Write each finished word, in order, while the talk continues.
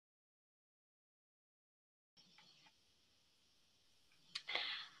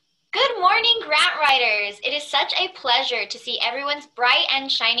grant writers! It is such a pleasure to see everyone's bright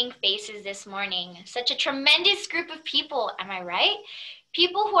and shining faces this morning. Such a tremendous group of people, am I right?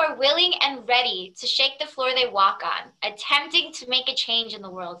 People who are willing and ready to shake the floor they walk on, attempting to make a change in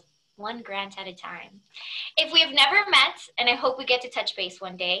the world, one grant at a time. If we have never met, and I hope we get to touch base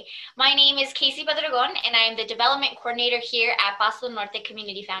one day, my name is Casey Padragon, and I am the Development Coordinator here at Paso Norte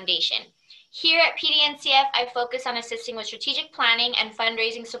Community Foundation. Here at PDNCF, I focus on assisting with strategic planning and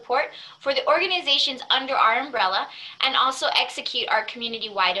fundraising support for the organizations under our umbrella and also execute our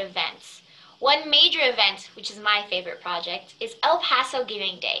community-wide events. One major event, which is my favorite project, is El Paso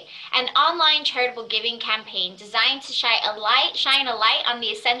Giving Day, an online charitable giving campaign designed to shine a light on the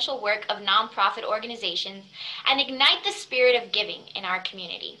essential work of nonprofit organizations and ignite the spirit of giving in our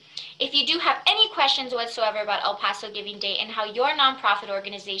community. If you do have any questions whatsoever about El Paso Giving Day and how your nonprofit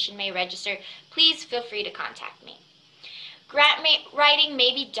organization may register, please feel free to contact me. Grant writing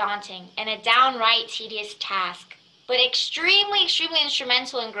may be daunting and a downright tedious task, but extremely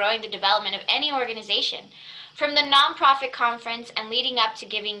instrumental in growing the development of any organization. From the nonprofit conference and leading up to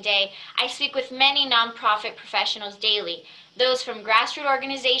Giving Day, I speak with many nonprofit professionals daily, those from grassroots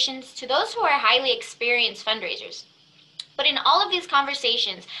organizations to those who are highly experienced fundraisers. But in all of these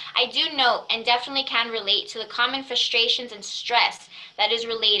conversations, I do know and definitely can relate to the common frustrations and stress that is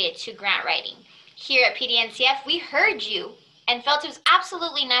related to grant writing. Here at PDNCF, we heard you and felt it was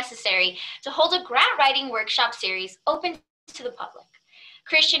absolutely necessary to hold a grant writing workshop series open to the public.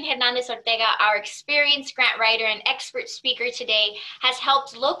 Kristen Hernandez Ortega, our experienced grant writer and expert speaker today, has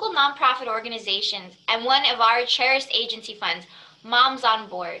helped local nonprofit organizations and one of our cherished agency funds, Moms on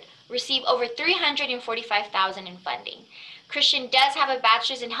Board, receive over $345,000 in funding. Kristen does have a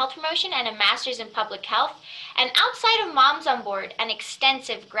bachelor's in health promotion and a master's in public health, and outside of Moms on Board, an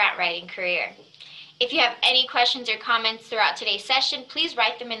extensive grant writing career. If you have any questions or comments throughout today's session, please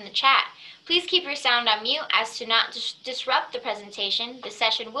write them in the chat. Please keep your sound on mute as to not disrupt the presentation. The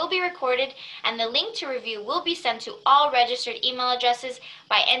session will be recorded and the link to review will be sent to all registered email addresses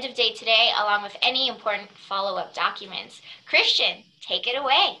by end of day today, along with any important follow-up documents. Kristen, take it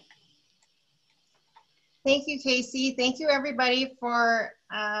away. Thank you, Casey. Thank you, everybody, for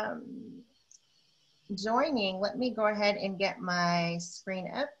joining. Let me go ahead and get my screen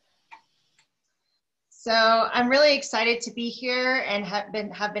up. So I'm really excited to be here and have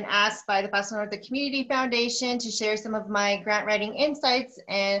been asked by the Paso Norte Community Foundation to share some of my grant writing insights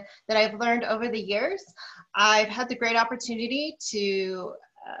and that I've learned over the years. I've had the great opportunity to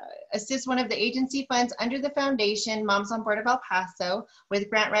assist one of the agency funds under the foundation, Moms on Board of El Paso, with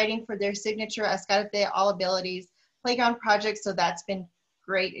grant writing for their signature Ascárate All Abilities Playground project. So that's been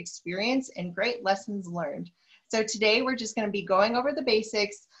great experience and great lessons learned. So today we're just going to be going over the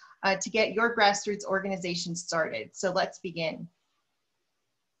basics to get your grassroots organization started. So let's begin.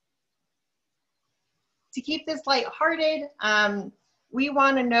 To keep this lighthearted, we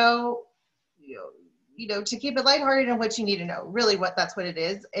want to know, to keep it lighthearted and what you need to know. Really, that's what it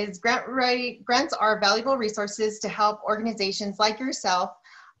is grants are valuable resources to help organizations like yourself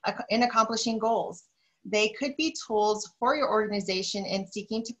in accomplishing goals. They could be tools for your organization in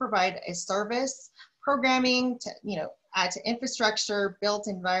seeking to provide a service, programming, add to infrastructure, built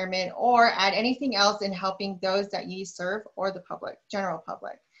environment, or add anything else in helping those that you serve or the public, general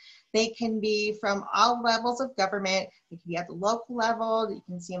public. They can be from all levels of government. They can be at the local level. You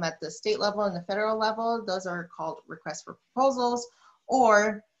can see them at the state level and the federal level. Those are called requests for proposals,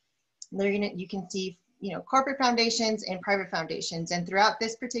 or you can see corporate foundations and private foundations. And throughout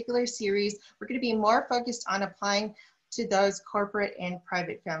this particular series, we're going to be more focused on applying to those corporate and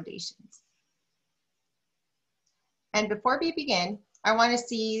private foundations. And before we begin, I want to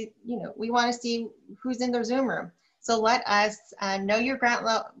see, we want to see who's in the Zoom room. So let us know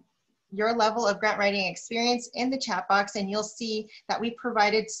your level of grant writing experience in the chat box, and you'll see that we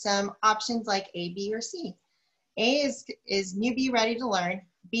provided some options like A, B, or C. A is newbie ready to learn.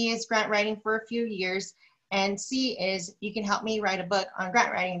 B is grant writing for a few years. And C is you can help me write a book on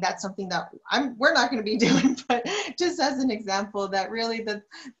grant writing. That's something that we're not going to be doing, but just as an example that really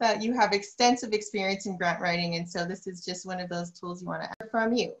that you have extensive experience in grant writing. And so this is just one of those tools you want to hear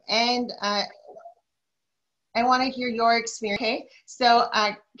from you. And I want to hear your experience. Okay, so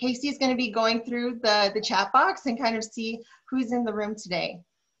Casey is going to be going through the chat box and kind of see who's in the room today.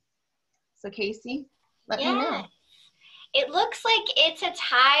 So Casey, let me know. It looks like it's a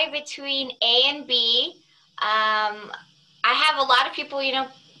tie between A and B. I have a lot of people,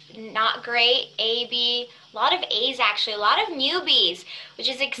 not great, A, B, a lot of A's actually, a lot of newbies, which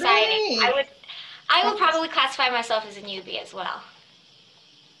is exciting. Right. I would probably classify myself as a newbie as well.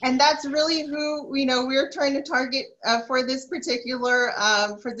 And that's really who, you know, we're trying to target for this particular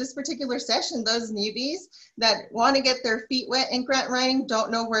session. Those newbies that want to get their feet wet in grant writing,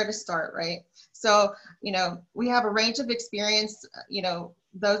 don't know where to start, right? So, you know, we have a range of experience, you know,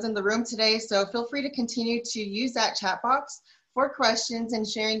 those in the room today. So feel free to continue to use that chat box for questions and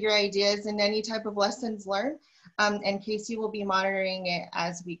sharing your ideas and any type of lessons learned. And Casey will be monitoring it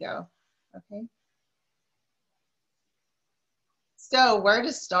as we go. Okay. So where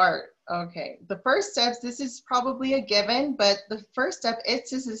to start? Okay, the first steps, this is probably a given, but the first step is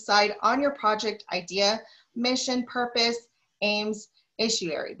to decide on your project idea, mission, purpose, aims,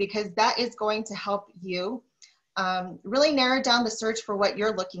 issue area, because that is going to help you really narrow down the search for what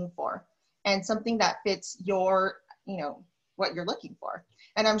you're looking for and something that fits your, you know, what you're looking for.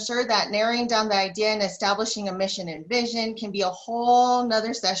 And I'm sure that narrowing down the idea and establishing a mission and vision can be a whole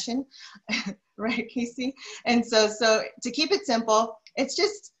nother session, right, Casey? And so to keep it simple, it's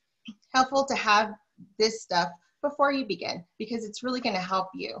just helpful to have this stuff before you begin, because it's really going to help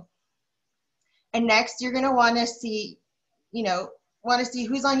you. And next, you're going to want to see, you know,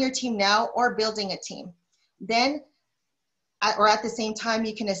 who's on your team now or building a team. Then, or at the same time,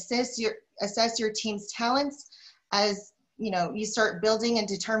 you can assess your team's talents as, you know, you start building and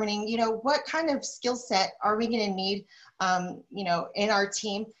determining, you know, what kind of skill set are we going to need, you know, in our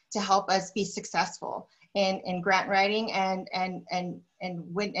team to help us be successful in grant writing and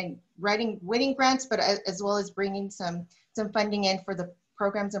winning grants, but as well as bringing some funding in for the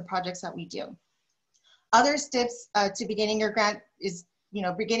programs and projects that we do. Other steps to beginning your grant is, you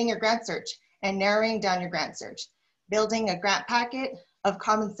know, beginning your grant search and narrowing down your grant search, building a grant packet of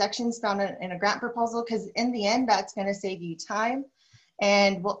common sections found in a grant proposal, because in the end, that's going to save you time.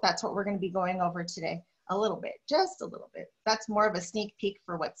 And that's what we're going to be going over today. A little bit, just a little bit. That's more of a sneak peek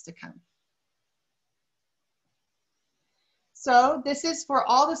for what's to come. So this is for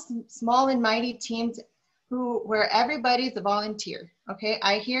all the small and mighty teams where everybody's a volunteer. Okay,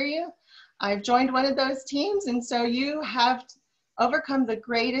 I hear you. I've joined one of those teams, and so you have overcome the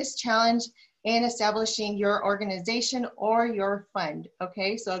greatest challenge in establishing your organization or your fund.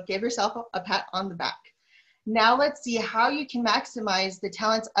 Okay, so give yourself a pat on the back. Now let's see how you can maximize the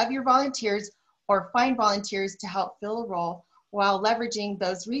talents of your volunteers or find volunteers to help fill a role while leveraging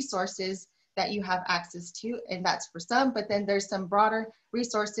those resources that you have access to. And that's for some, but then there's some broader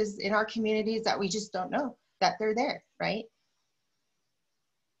resources in our communities that we just don't know that they're there, right?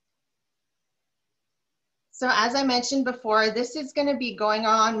 So as I mentioned before, this is going to be going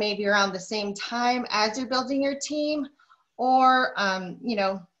on maybe around the same time as you're building your team, or you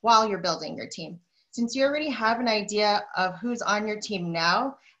know, while you're building your team. Since you already have an idea of who's on your team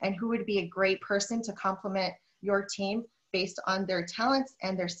now and who would be a great person to complement your team based on their talents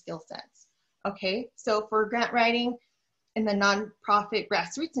and their skill sets. Okay, so for grant writing in the nonprofit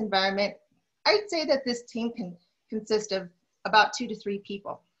grassroots environment, I'd say that this team can consist of about 2 to 3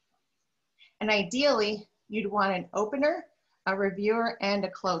 people. And ideally, you'd want an opener, a reviewer, and a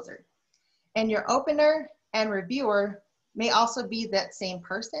closer. And your opener and reviewer may also be that same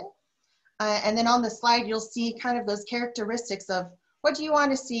person. And then on the slide, you'll see kind of those characteristics of what do you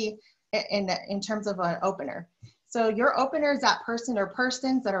want to see in terms of an opener. So your opener is that person or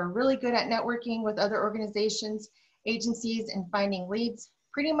persons that are really good at networking with other organizations, agencies, and finding leads.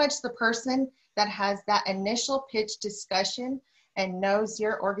 Pretty much the person that has that initial pitch discussion and knows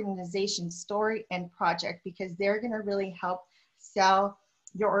your organization's story and project, because they're going to really help sell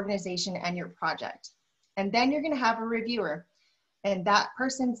your organization and your project. And then you're going to have a reviewer, and that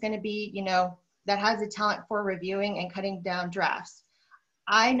person's going to be, you know, that has a talent for reviewing and cutting down drafts.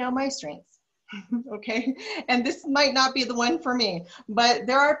 I know my strengths, okay? And this might not be the one for me, but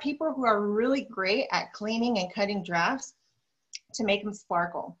there are people who are really great at cleaning and cutting drafts to make them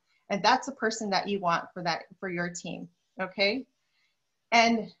sparkle. And that's a person that you want for your team, okay?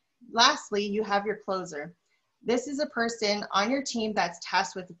 And lastly, you have your closer. This is a person on your team that's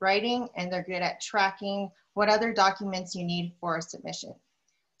tasked with writing, and they're good at tracking what other documents you need for a submission.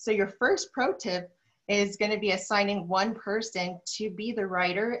 So your first pro tip is going to be assigning one person to be the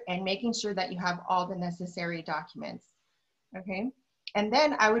writer and making sure that you have all the necessary documents, okay? And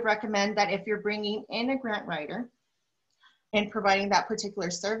then I would recommend that if you're bringing in a grant writer and providing that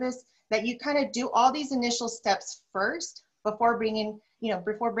particular service, that you kind of do all these initial steps first before bringing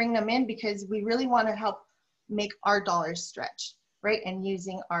them in, because we really want to help make our dollars stretch, right? And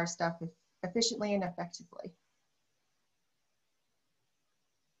using our stuff efficiently and effectively.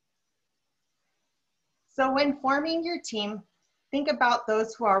 So when forming your team, think about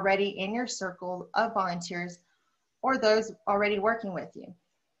those who are already in your circle of volunteers or those already working with you.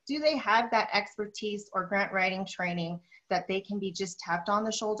 Do they have that expertise or grant writing training that they can be just tapped on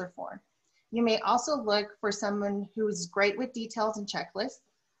the shoulder for? You may also look for someone who's great with details and checklists.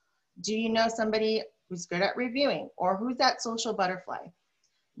 Do you know somebody who's good at reviewing, or who's that social butterfly?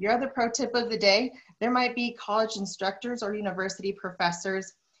 Your other pro tip of the day, there might be college instructors or university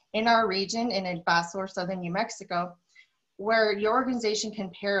professors in our region in El Paso or southern New Mexico, where your organization can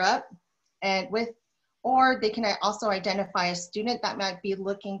pair up and with, or they can also identify a student that might be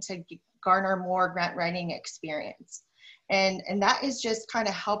looking to garner more grant writing experience. And that is just kind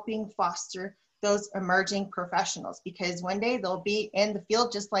of helping foster those emerging professionals, because one day they'll be in the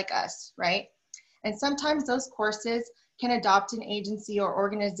field just like us, right? And sometimes those courses can adopt an agency or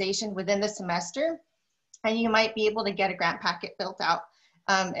organization within the semester, and you might be able to get a grant packet built out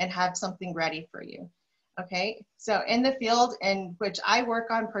and have something ready for you. Okay, so in the field in which I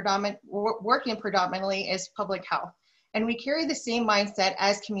work on working predominantly is public health. And we carry the same mindset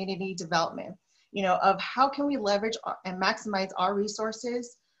as community development, you know, of how can we leverage and maximize our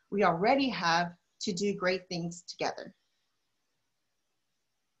resources we already have to do great things together.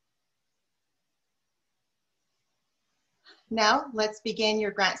 Now let's begin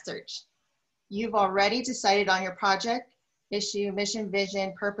your grant search. You've already decided on your project, issue, mission,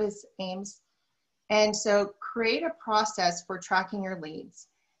 vision, purpose, aims. And so create a process for tracking your leads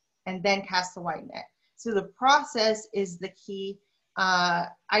and then cast the wide net. So the process is the key.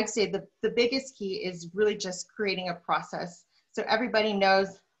 I'd say the biggest key is really just creating a process so everybody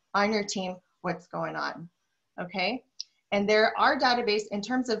knows on your team what's going on, okay? And there are databases, in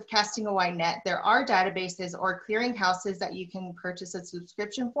terms of casting a wide net, there are databases or clearinghouses that you can purchase a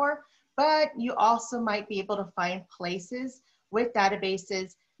subscription for, but you also might be able to find places with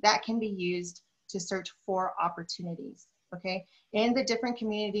databases that can be used to search for opportunities, okay? In the different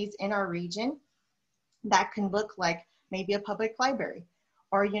communities in our region, that can look like maybe a public library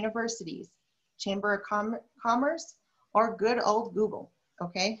or universities, Chamber of Commerce, or good old Google,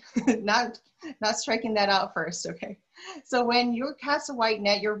 okay? not striking that out first, okay? So when you cast a wide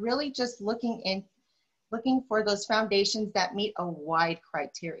net, you're really just looking for those foundations that meet a wide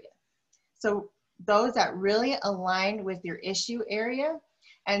criteria. So those that really align with your issue area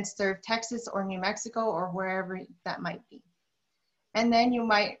and serve Texas or New Mexico or wherever that might be. And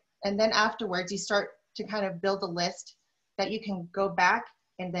then afterwards you start to kind of build a list that you can go back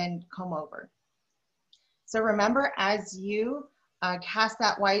and then comb over. So remember, as you cast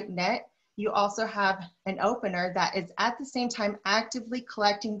that wide net, you also have an opener that is at the same time actively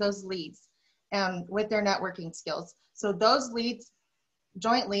collecting those leads with their networking skills. So those leads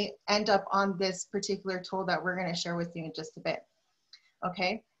jointly end up on this particular tool that we're going to share with you in just a bit.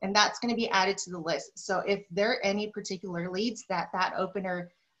 Okay, and that's going to be added to the list. So if there are any particular leads that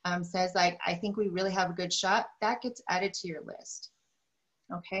opener says, like, I think we really have a good shot, that gets added to your list.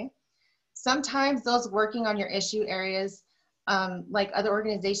 Okay, sometimes those working on your issue areas, like other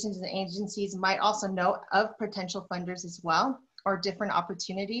organizations and agencies, might also know of potential funders as well, or different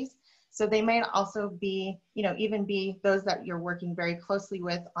opportunities. So they may also be, you know, even be those that you're working very closely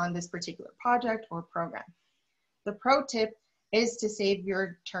with on this particular project or program. The pro tip is to save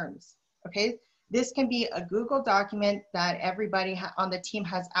your terms, okay? This can be a Google document that everybody on the team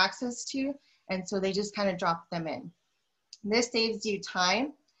has access to, and so they just kind of drop them in. This saves you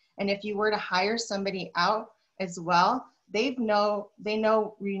time, and if you were to hire somebody out as well, they know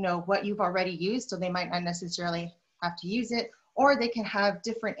what you've already used, so they might not necessarily have to use it, or they can have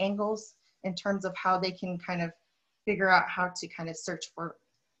different angles in terms of how they can kind of figure out how to kind of search for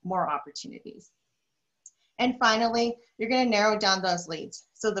more opportunities. And finally, you're going to narrow down those leads.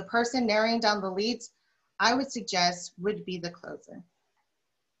 So the person narrowing down the leads, I would suggest, would be the closer.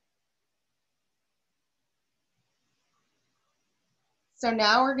 So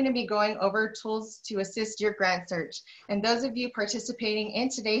now we're going to be going over tools to assist your grant search. And those of you participating in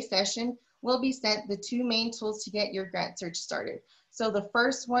today's session will be sent the 2 main tools to get your grant search started. So the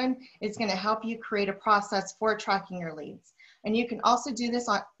first one is going to help you create a process for tracking your leads. And you can also do this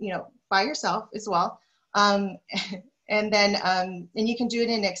on, by yourself as well. And you can do it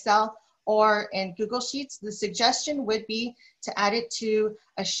in Excel or in Google Sheets. The suggestion would be to add it to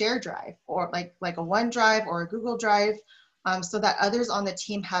a shared drive, or like a OneDrive or a Google Drive, so that others on the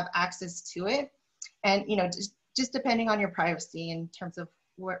team have access to it. And just depending on your privacy in terms of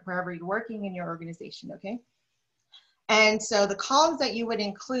wherever you're working in your organization, okay? And so the columns that you would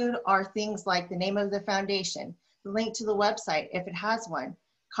include are things like the name of the foundation, the link to the website if it has one,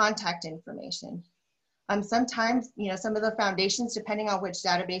 contact information. Sometimes, some of the foundations, depending on which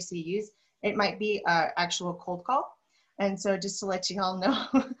database you use, it might be an actual cold call. And so just to let you all know.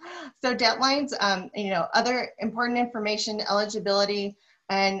 So deadlines, other important information, eligibility,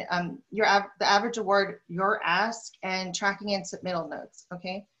 and the average award, your ask, and tracking and submittal notes,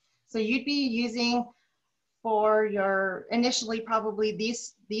 okay? So you'd be using for your, initially probably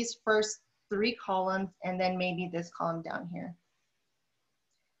these first 3 columns, and then maybe this column down here.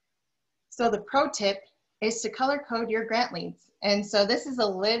 So the pro tip is to color code your grant leads. And so this is a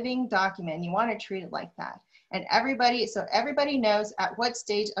living document. You want to treat it like that. And so everybody knows at what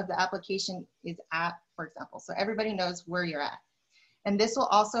stage of the application is at, for example. So everybody knows where you're at. And this will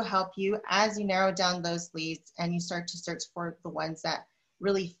also help you as you narrow down those leads and you start to search for the ones that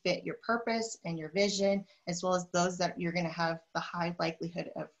really fit your purpose and your vision, as well as those that you're going to have the high likelihood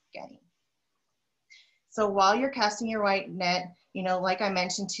of getting. So while you're casting your wide net, like I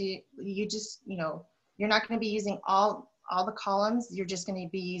mentioned to you, you're not going to be using all the columns. You're just going to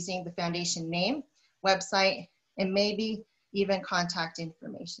be using the foundation name, website, and maybe even contact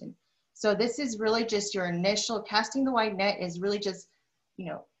information. So this is really just your initial, casting the wide net is really just,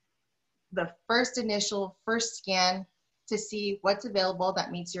 the first scan to see what's available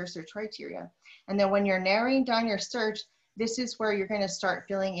that meets your search criteria. And then when you're narrowing down your search, this is where you're going to start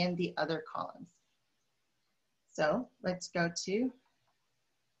filling in the other columns. So let's go to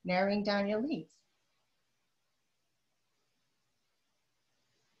narrowing down your leads.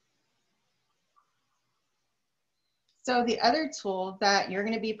 So the other tool that you're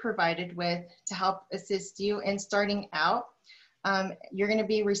going to be provided with to help assist you in starting out, you're going to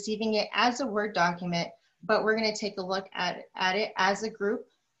be receiving it as a Word document, but we're going to take a look at it as a group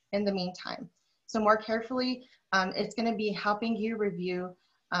in the meantime. So more carefully, it's going to be helping you review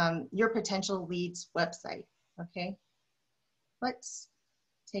your potential leads website. Okay, let's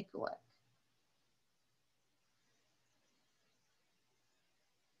take a look.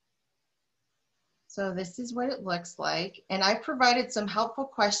 So this is what it looks like. And I provided some helpful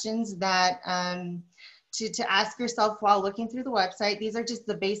questions that to ask yourself while looking through the website. These are just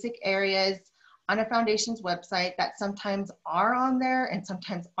the basic areas on a foundation's website that sometimes are on there and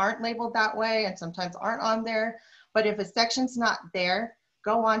sometimes aren't labeled that way and sometimes aren't on there. But if a section's not there,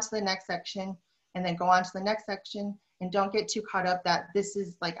 go on to the next section and then go on to the next section, and don't get too caught up that this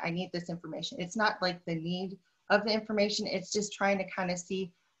is like, I need this information. It's not like the need of the information. It's just trying to kind of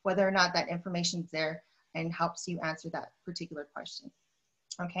see whether or not that information's there and helps you answer that particular question.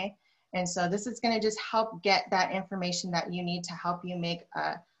 Okay, and so this is going to just help get that information that you need to help you make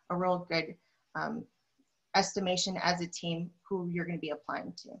a real good estimation as a team who you're going to be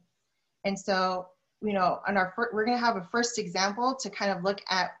applying to. And so, we're going to have a first example to kind of look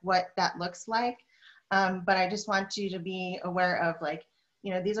at what that looks like. But I just want you to be aware of, like,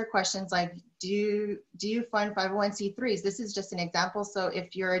 these are questions like, do you fund 501c3s? This is just an example. So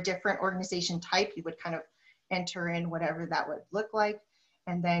if you're a different organization type, you would kind of enter in whatever that would look like.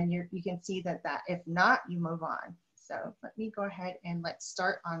 And then you can see that if not, you move on. So let me go ahead and let's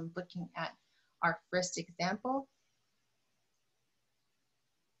start on looking at our first example.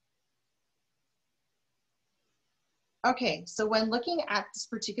 Okay, so when looking at this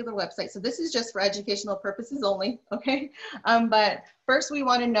particular website, so this is just for educational purposes only, okay? But first we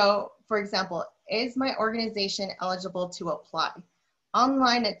want to know, for example, is my organization eligible to apply?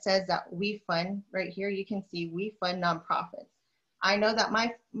 Online it says that we fund, right here you can see we fund nonprofits. I know that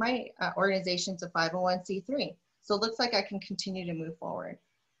my organization's a 501c3, so it looks like I can continue to move forward.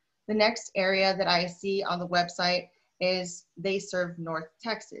 The next area that I see on the website is they serve North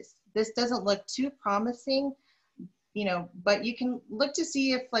Texas. This doesn't look too promising, but you can look to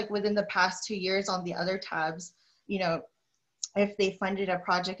see if, like, within the past 2 years on the other tabs, if they funded a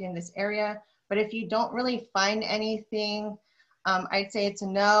project in this area. But if you don't really find anything, I'd say it's a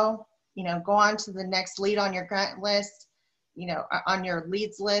no. Go on to the next lead on your grant list, on your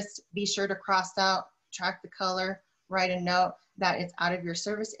leads list. Be sure to cross out, track the color, write a note that it's out of your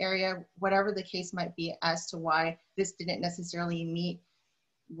service area, whatever the case might be as to why this didn't necessarily meet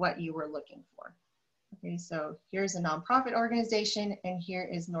what you were looking for. Okay, so here's a nonprofit organization and here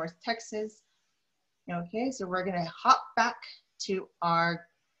is North Texas. Okay, so we're gonna hop back to our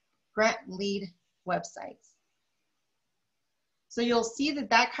grant lead websites. So you'll see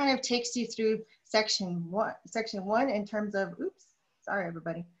that kind of takes you through section one in terms of, oops, sorry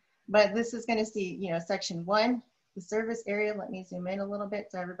everybody. But this is gonna see, section 1, the service area. Let me zoom in a little bit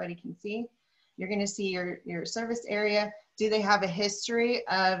so everybody can see. You're gonna see your service area. Do they have a history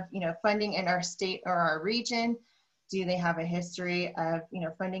of, funding in our state or our region? Do they have a history of,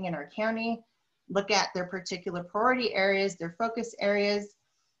 funding in our county? Look at their particular priority areas, their focus areas.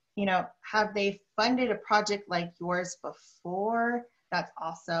 Have they funded a project like yours before? That's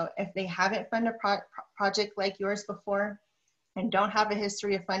also, if they haven't funded a project like yours before and don't have a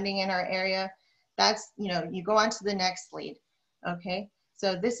history of funding in our area, that's, you go on to the next lead, okay?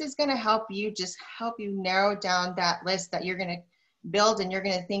 So this is gonna help you, just help you narrow down that list that you're gonna build, and you're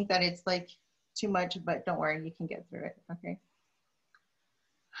gonna think that it's like too much, but don't worry, you can get through it, okay?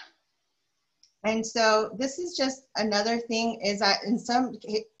 And so this is just another thing, is that in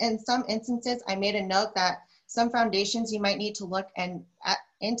some instances, I made a note that some foundations, you might need to look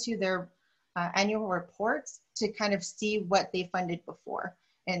into their annual reports to kind of see what they funded before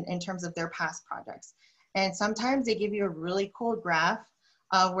in terms of their past projects. And sometimes they give you a really cool graph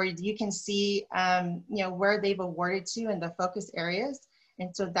where you can see you know, where they've awarded to in the focus areas.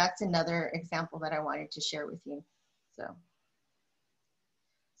 And so that's another example that I wanted to share with you. So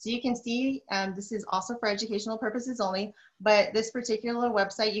you can see, this is also for educational purposes only, but this particular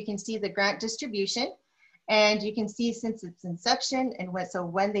website, you can see the grant distribution, and you can see since its inception and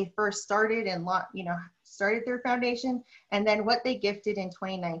when they first started and you know, started their foundation, and then what they gifted in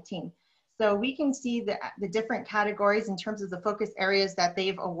 2019. So we can see the different categories in terms of the focus areas that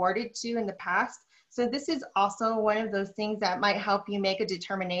they've awarded to in the past. So this is also one of those things that might help you make a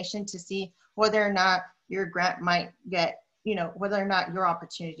determination to see whether or not your grant might get, you know, whether or not your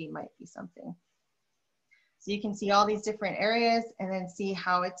opportunity might be something. So you can see all these different areas and then see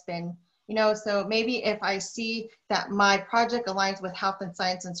how it's been, you know, so maybe if I see that my project aligns with health and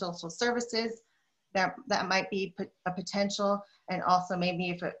science and social services, that might be a potential. And also maybe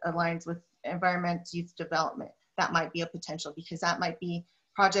if it aligns with environment, youth development, that might be a potential, because that might be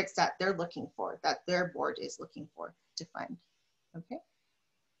projects that they're looking for, that their board is looking for to fund. Okay,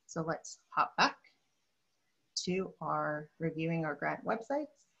 so let's hop back to our reviewing our grant websites.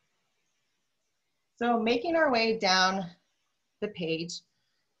 So making our way down the page,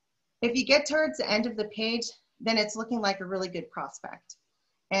 if you get towards the end of the page, then it's looking like a really good prospect.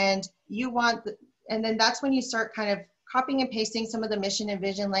 And you want, and then that's when you start kind of copying and pasting some of the mission and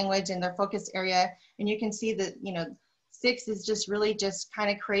vision language in their focus area. And you can see that, you know, 6 is just really just kind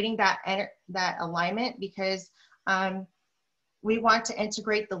of creating that alignment, because we want to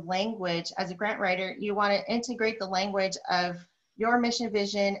integrate the language. As a grant writer, you want to integrate the language of your mission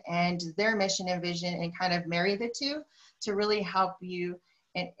vision and their mission and vision and kind of marry the two to really help you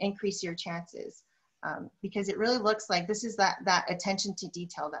and increase your chances. Because it really looks like this is that attention to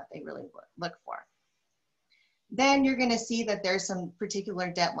detail that they really look for. Then you're going to see that there's some particular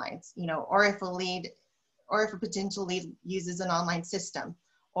deadlines, you know, or if a potential lead uses an online system,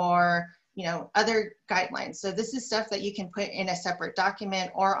 or, you know, other guidelines. So this is stuff that you can put in a separate document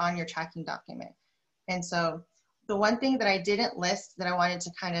or on your tracking document. And so the one thing that I didn't list that I wanted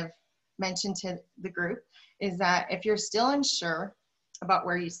to kind of mention to the group is that if you're still unsure about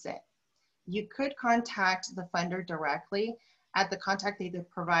where you sit, you could contact the funder directly at the contact they either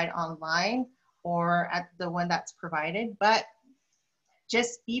provide online or at the one that's provided, but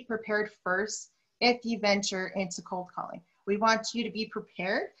just be prepared first if you venture into cold calling. We want you to be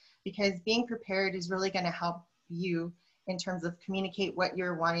prepared, because being prepared is really going to help you in terms of communicate what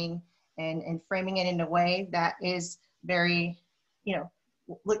you're wanting and framing it in a way that is very, you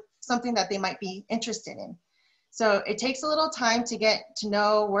know, something that they might be interested in. So it takes a little time to get to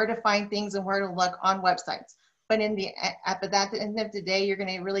know where to find things and where to look on websites. But at the end of the day, you're going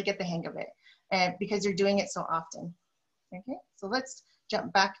to really get the hang of it, and because you're doing it so often. Okay, so let's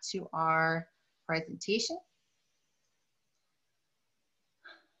jump back to our presentation.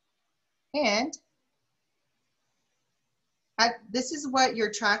 And this is what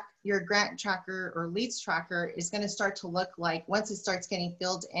your grant tracker or leads tracker is going to start to look like once it starts getting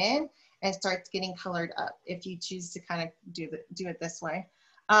filled in and starts getting colored up, if you choose to kind of do it this way.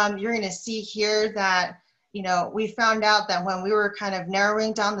 You're going to see here that, you know, we found out that when we were kind of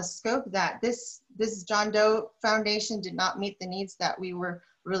narrowing down the scope, that this John Doe Foundation did not meet the needs that we were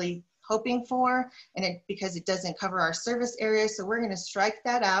really hoping for, and because it doesn't cover our service area. So we're going to strike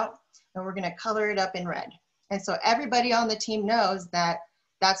that out, and we're going to color it up in red. And so everybody on the team knows that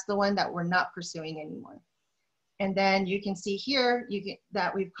that's the one that we're not pursuing anymore. And then you can see here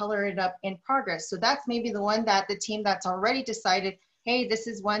that we've colored it up in progress. So that's maybe the one that the team that's already decided, hey, this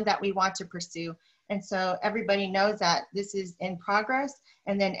is one that we want to pursue. And so everybody knows that this is in progress,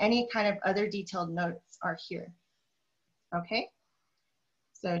 and then any kind of other detailed notes are here. Okay,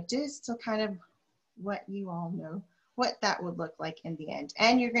 so just to kind of let you all know what that would look like in the end.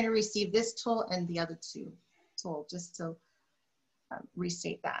 And you're going to receive this tool and the other two tool, just to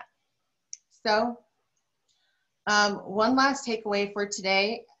restate that. So one last takeaway for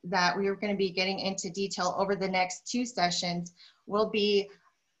today that we are going to be getting into detail over the next 2 sessions will be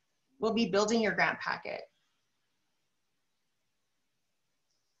building your grant packet.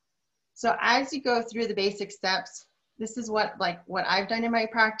 So as you go through the basic steps, this is what I've done in my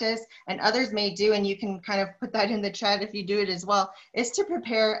practice, and others may do, and you can kind of put that in the chat if you do it as well, is to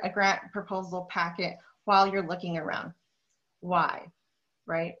prepare a grant proposal packet while you're looking around. Why?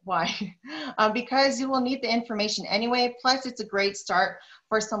 Right? Why? Because you will need the information anyway. Plus, it's a great start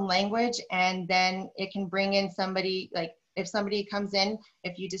for some language, and then it can bring in somebody, like if somebody comes in,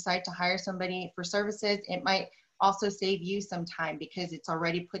 if you decide to hire somebody for services, it might also save you some time because it's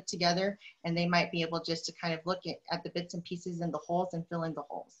already put together, and they might be able just to kind of look at the bits and pieces and the holes and fill in the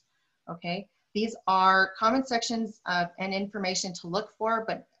holes. Okay? These are common sections and information to look for,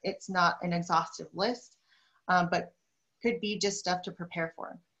 but it's not an exhaustive list, but could be just stuff to prepare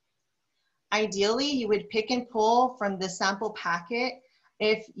for. Ideally, you would pick and pull from the sample packet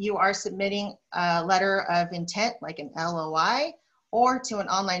if you are submitting a letter of intent, like an LOI, or to an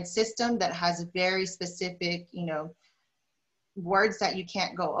online system that has very specific, words that you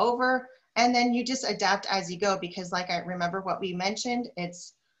can't go over. And then you just adapt as you go, because like I remember what we mentioned,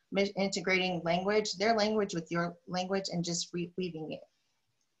 it's integrating language, their language with your language, and just weaving it.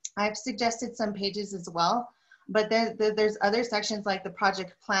 I've suggested some pages as well, but there's other sections like the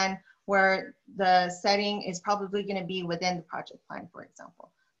project plan where the setting is probably going to be within the project plan, for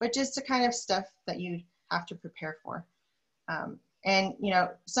example, but just the kind of stuff that you have to prepare for. And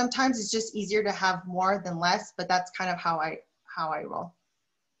sometimes it's just easier to have more than less, but that's kind of how I roll.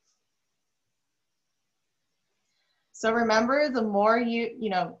 So remember, the more you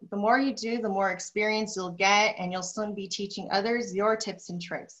do, the more experience you'll get, and you'll soon be teaching others your tips and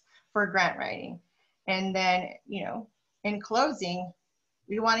tricks for grant writing. And then, in closing,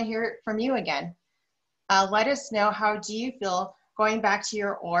 we want to hear it from you again. Let us know, how do you feel going back to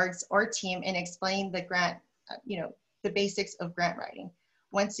your orgs or team and explain the grant, the basics of grant writing.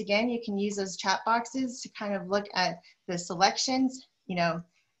 Once again, you can use those chat boxes to kind of look at the selections.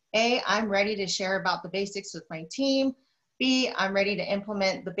 A, I'm ready to share about the basics with my team. B, I'm ready to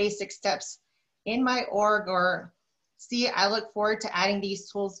implement the basic steps in my org. Or C, I look forward to adding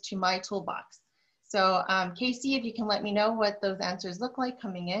these tools to my toolbox. So Casey, if you can let me know what those answers look like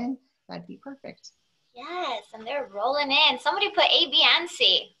coming in, that'd be perfect. Yes, and they're rolling in. Somebody put A, B, and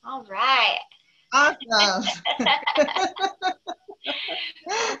C. All right. Awesome.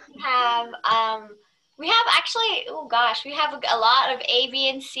 We have actually, oh gosh, we have a lot of A, B,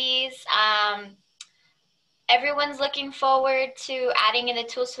 and C's. Everyone's looking forward to adding in the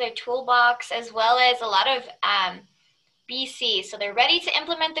tools to their toolbox, as well as a lot of BC. So they're ready to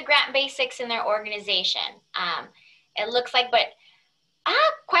implement the grant basics in their organization. It looks like, but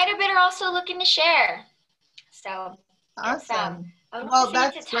quite a bit are also looking to share. So awesome. Well,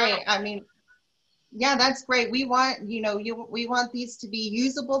 that's great. I mean, yeah, that's great. We want, we want these to be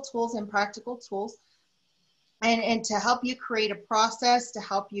usable tools and practical tools, and to help you create a process, to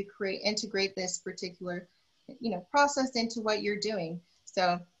help you integrate this particular, process into what you're doing.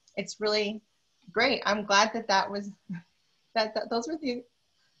 So it's really great. I'm glad that was, those were the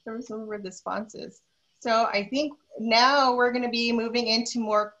responses. So I think now we're going to be moving into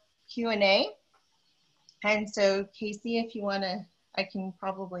more Q&A. And so Casey, if you want to, I can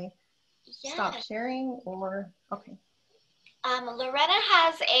probably stop sharing, or okay. Loretta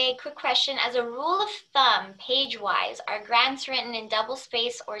has a quick question. As a rule of thumb, page-wise, are grants written in double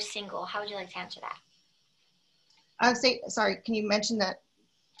space or single? How would you like to answer that? Sorry, can you mention that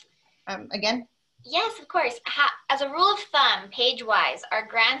again? Yes, of course. As a rule of thumb, page-wise, are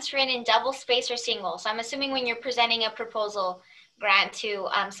grants written in double space or single? So I'm assuming when you're presenting a proposal grant to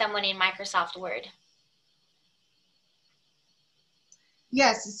someone in Microsoft Word.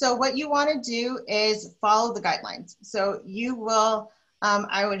 Yes, so what you want to do is follow the guidelines. So you will,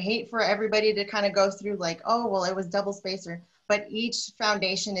 I would hate for everybody to kind of go through like, oh, well, it was double spacer, but each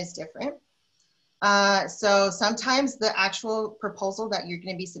foundation is different. So sometimes the actual proposal that you're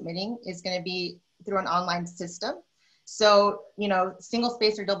going to be submitting is going to be through an online system. So, single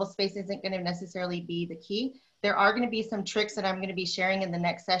space or double space isn't going to necessarily be the key. There are going to be some tricks that I'm going to be sharing in the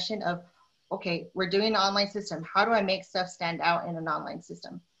next session of, okay, we're doing an online system. How do I make stuff stand out in an online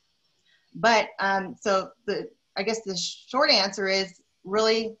system? But so I guess the short answer is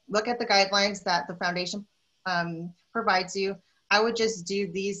really look at the guidelines that the foundation provides you. I would just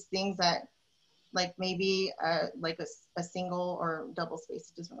do these things that, like maybe like a single or double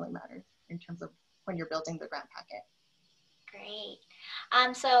space. It doesn't really matter in terms of when you're building the grant packet. Great.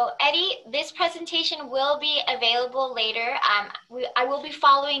 So Eddie, this presentation will be available later. I will be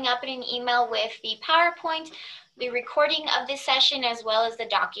following up in an email with the PowerPoint, the recording of this session, as well as the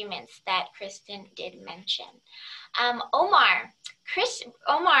documents that Kristen did mention. Omar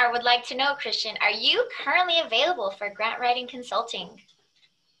would like to know, Christian, are you currently available for grant writing consulting?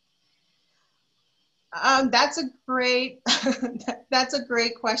 That's a great that's a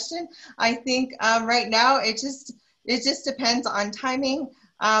great question. I think right now it just depends on timing.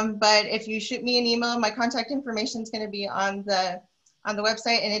 But if you shoot me an email, my contact information is going to be on the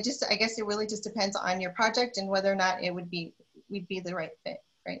website, and it just I guess it really just depends on your project and whether or not it would be the right fit,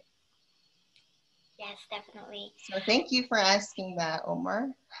 right? Yes, definitely. So thank you for asking that, Omar.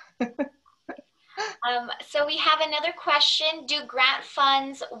 So we have another question. Do grant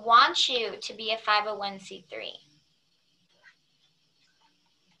funds want you to be a 501c3?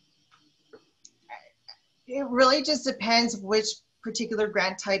 It really just depends which particular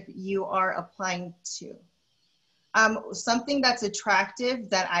grant type you are applying to. Something that's attractive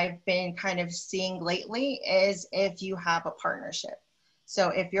that I've been kind of seeing lately is if you have a partnership. So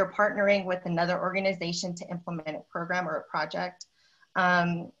if you're partnering with another organization to implement a program or a project,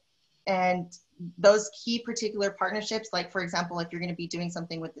 and those key particular partnerships, like for example, if you're going to be doing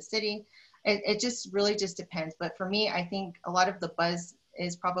something with the city, it just really just depends. But for me, I think a lot of the buzz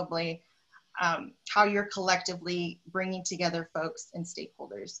is probably how you're collectively bringing together folks and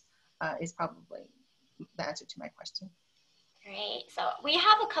stakeholders is probably the answer to my question. Great. So we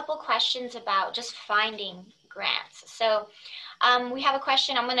have a couple questions about just finding grants. So we have a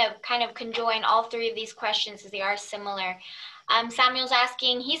question. I'm going to kind of conjoin all three of these questions as they are similar. Samuel's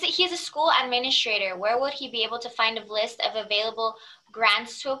asking, he's a school administrator. Where would he be able to find a list of available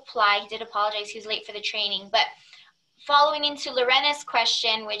grants to apply? He did apologize. He was late for the training. But following into Lorena's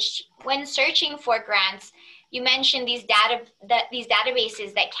question, which when searching for grants, you mentioned these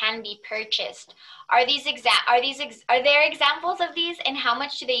databases that can be purchased. Are there examples of these, and how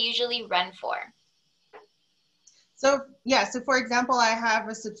much do they usually run for? So yeah, so for example, I have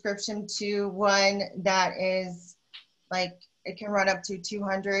a subscription to one that is like, it can run up to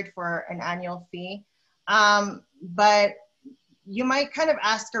 200 for an annual fee. But you might kind of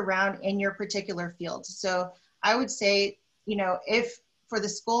ask around in your particular field. So I would say, you know, if for the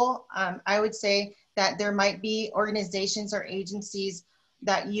school, I would say that there might be organizations or agencies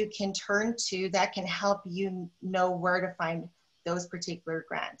that you can turn to that can help you know where to find those particular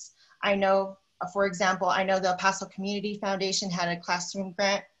grants. I know, for example, I know the El Paso Community Foundation had a classroom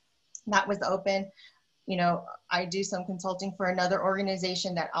grant that was open. You know, I do some consulting for another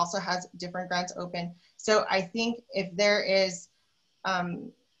organization that also has different grants open. So I think if there is,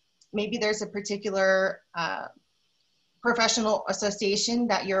 maybe there's a particular professional association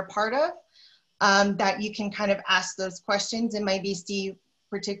that you're a part of, that you can kind of ask those questions and maybe see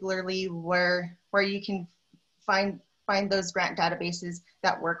particularly where you can find those grant databases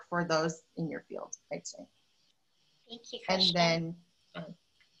that work for those in your field, I'd say. Thank you, Kristen. And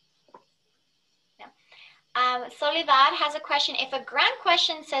then Soledad has a question. If a grant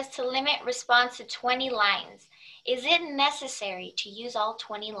question says to limit response to 20 lines, is it necessary to use all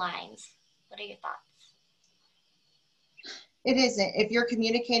 20 lines? What are your thoughts? It isn't. If you're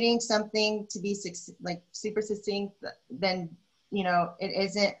communicating something to be like super succinct, then, you know, it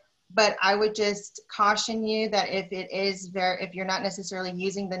isn't. But I would just caution you that if it is if you're not necessarily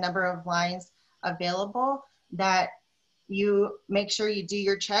using the number of lines available, that you make sure you do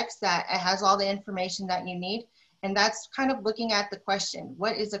your checks, that it has all the information that you need. And that's kind of looking at the question.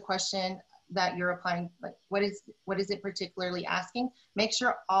 What is a question that you're applying? Like, what is it particularly asking? Make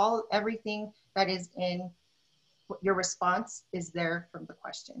sure everything that is in your response is there from the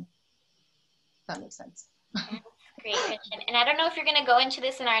question. That makes sense. Great, Kristen. And I don't know if you're going to go into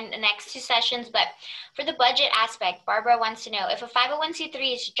this in our next two sessions, but for the budget aspect, Barbara wants to know, if a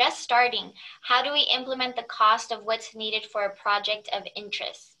 501c3 is just starting, how do we implement the cost of what's needed for a project of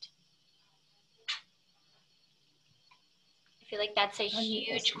interest? I feel like that's a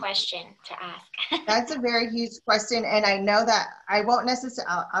huge question to ask. That's a very huge question. And I know that I won't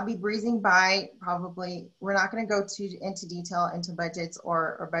necessarily, I'll be breezing by probably. We're not going to go into detail into budgets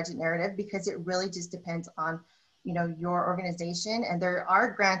or budget narrative, because it really just depends on, you know, your organization. And there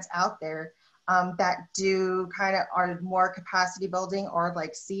are grants out there that do kind of are more capacity building or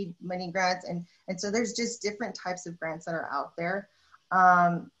like seed money grants. And so there's just different types of grants that are out there.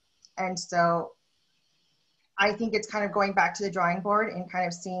 And so I think it's kind of going back to the drawing board and kind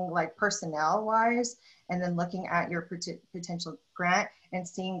of seeing like personnel wise, and then looking at your potential grant and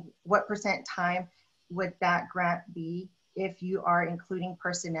seeing what % time would that grant be if you are including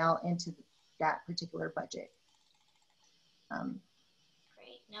personnel into that particular budget.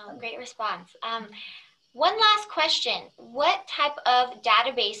 Great, no, great response. One last question. What type of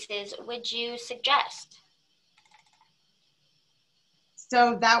databases would you suggest?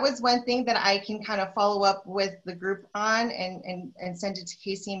 So that was one thing that I can kind of follow up with the group on and send it to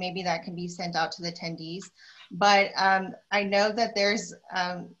Casey. Maybe that can be sent out to the attendees. But I know that there's,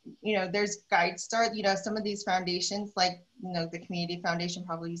 there's GuideStar. Some of these foundations, like, the Community Foundation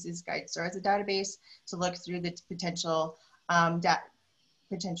probably uses GuideStar as a database to look through the potential, I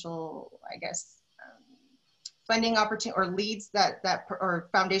guess, funding opportunity or leads or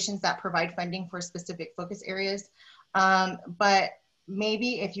foundations that provide funding for specific focus areas. But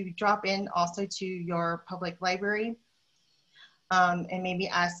maybe if you drop in also to your public library, and maybe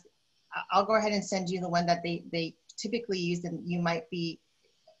ask, I'll go ahead and send you the one that they typically use and you might be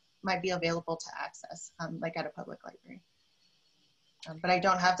available to access, like at a public library. But I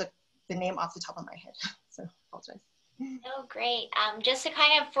don't have the name off the top of my head, so I apologize. Oh, great. Just to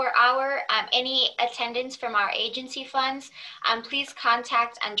kind of, for our, any attendance from our agency funds, please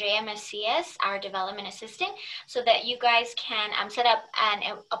contact Andrea Macias, our development assistant, so that you guys can set up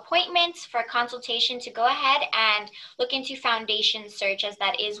an appointment for a consultation to go ahead and look into foundation search, as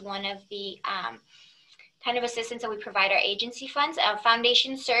that is one of the kind of assistance that we provide our agency funds.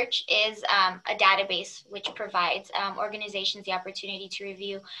 Foundation search is a database which provides organizations the opportunity to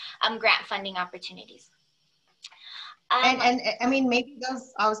review grant funding opportunities. And I mean, maybe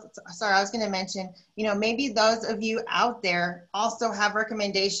I was going to mention, maybe those of you out there also have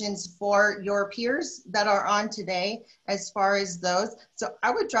recommendations for your peers that are on today as far as those. So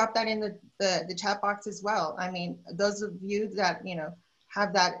I would drop that in the chat box as well. I mean, those of you that,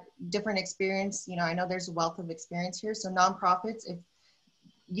 have that different experience, I know there's a wealth of experience here. So nonprofits,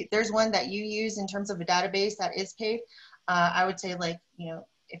 if there's one that you use in terms of a database that is paid, I would say, like,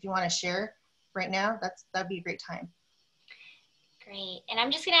 if you want to share right now, that'd be a great time. Great. And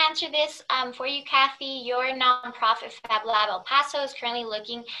I'm just going to answer this for you, Kathy. Your nonprofit Fab Lab El Paso is currently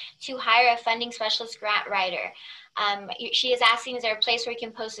looking to hire a funding specialist grant writer. She is asking, is there a place where you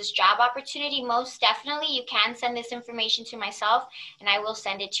can post this job opportunity? Most definitely. You can send this information to myself, and I will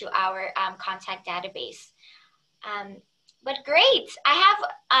send it to our contact database. But great. I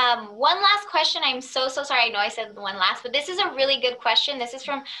have one last question. I'm so sorry. I know I said one last, but this is a really good question. This is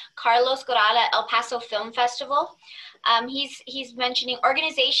from Carlos Corral at El Paso Film Festival. He's mentioning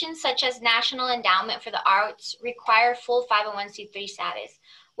organizations such as National Endowment for the Arts require full 501c3 status.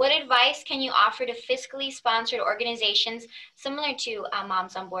 What advice can you offer to fiscally sponsored organizations similar to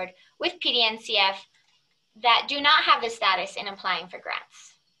Moms on Board with PDNCF that do not have the status in applying for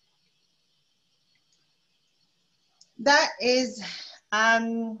grants? That is,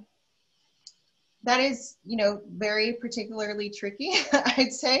 very particularly tricky,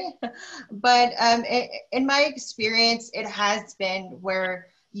 I'd say. But in my experience, it has been where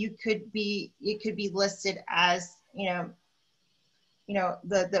it could be listed as,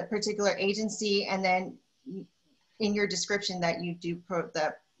 the particular agency, and then in your description that you do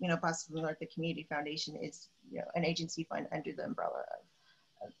Paso Norte Community Foundation is, an agency fund under the umbrella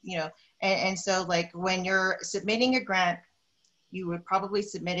of, and so, like, when you're submitting a grant, you would probably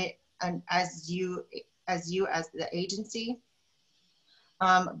submit it as the agency,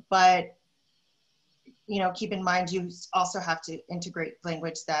 but keep in mind you also have to integrate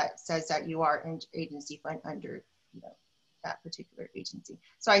language that says that you are an agency fund under that particular agency.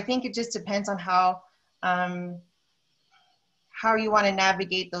 So I think it just depends on how you want to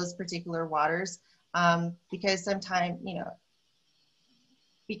navigate those particular waters, because sometimes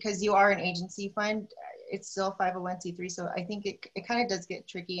because you are an agency fund, it's still 501c3. So I think it kind of does get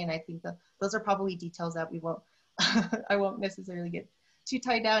tricky, and I think those are probably details that we won't I won't necessarily get too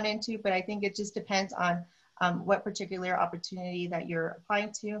tied down into, but I think it just depends on what particular opportunity that you're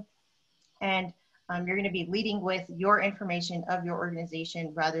applying to, and you're going to be leading with your information of your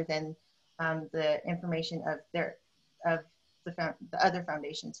organization rather than the information of the other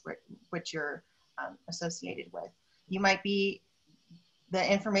foundations which you're associated with. You might be, the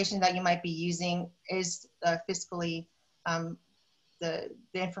information that you might be using is fiscally the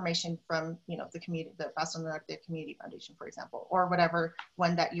information from the community, the Paso Norte Community Foundation, for example, or whatever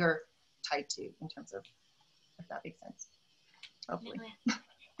one that you're tied to in terms of, if that makes sense. Hopefully.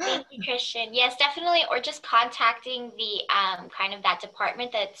 Thank you, Christian. Yes, definitely. Or just contacting the kind of that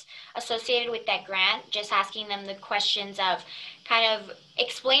department that's associated with that grant, just asking them the questions of kind of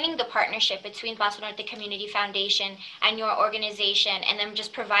explaining the partnership between Paso Norte Community Foundation and your organization, and then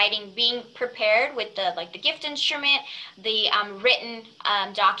just being prepared with the gift instrument, the written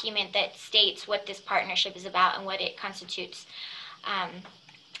document that states what this partnership is about and what it constitutes.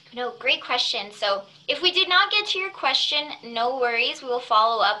 No, great question. So if we did not get to your question, no worries. We will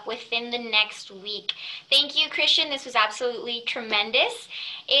follow up within the next week. Thank you, Christian. This was absolutely tremendous.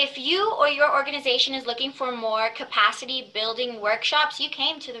 If you or your organization is looking for more capacity building workshops, you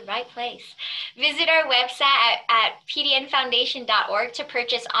came to the right place. Visit our website at pdnfoundation.org to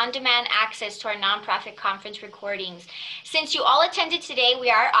purchase on-demand access to our nonprofit conference recordings. Since you all attended today, we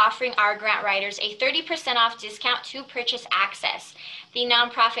are offering our grant writers a 30% off discount to purchase access. The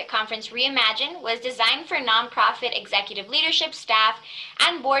Nonprofit Conference Reimagine was designed for nonprofit executive leadership, staff,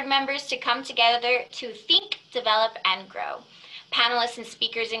 and board members to come together to think, develop, and grow. Panelists and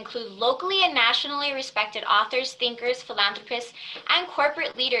speakers include locally and nationally respected authors, thinkers, philanthropists, and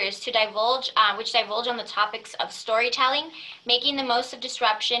corporate leaders to divulge on the topics of storytelling, making the most of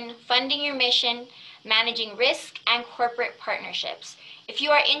disruption, funding your mission, managing risk, and corporate partnerships. If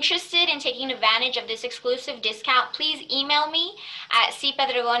you are interested in taking advantage of this exclusive discount, please email me at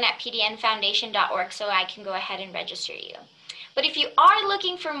cpedregon@pdnfoundation.org so I can go ahead and register you. But if you are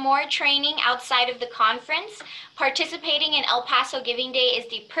looking for more training outside of the conference, participating in El Paso Giving Day is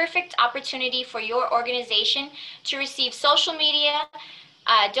the perfect opportunity for your organization to receive social media,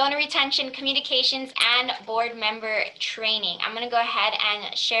 donor retention, communications, and board member training. I'm going to go ahead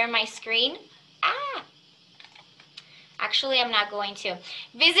and share my screen. Actually, I'm not going to.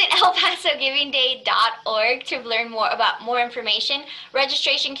 Visit elpasogivingday.org to learn more information.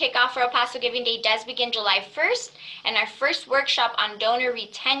 Registration kickoff for El Paso Giving Day does begin July 1st, and our first workshop on donor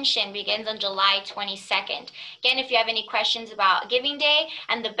retention begins on July 22nd. Again, if you have any questions about Giving Day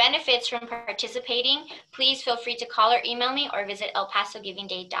and the benefits from participating, please feel free to call or email me or visit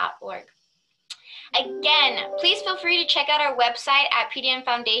elpasogivingday.org. Again, please feel free to check out our website at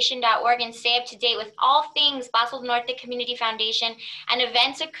pdnfoundation.org and stay up to date with all things Paso del Norte Community Foundation and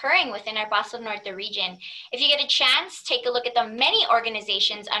events occurring within our Paso del Norte region. If you get a chance, take a look at the many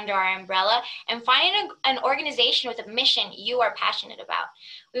organizations under our umbrella and find an organization with a mission you are passionate about.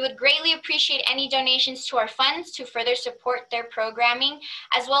 We would greatly appreciate any donations to our funds to further support their programming,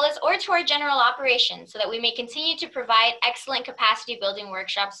 as well as or to our general operations so that we may continue to provide excellent capacity building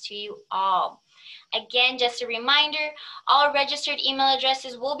workshops to you all. Again, just a reminder, all registered email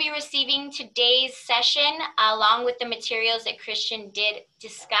addresses will be receiving today's session along with the materials that Kristen did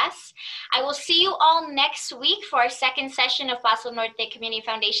discuss. I will see you all next week for our second session of Paso del Norte Community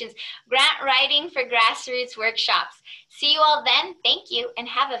Foundation's Grant Writing for Grassroots workshops. See you all then. Thank you and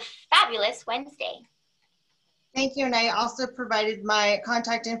have a fabulous Wednesday. Thank you, and I also provided my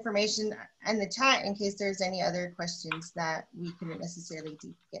contact information in the chat in case there's any other questions that we couldn't necessarily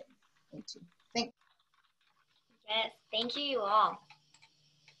get into. Thanks. Yes, thank you all.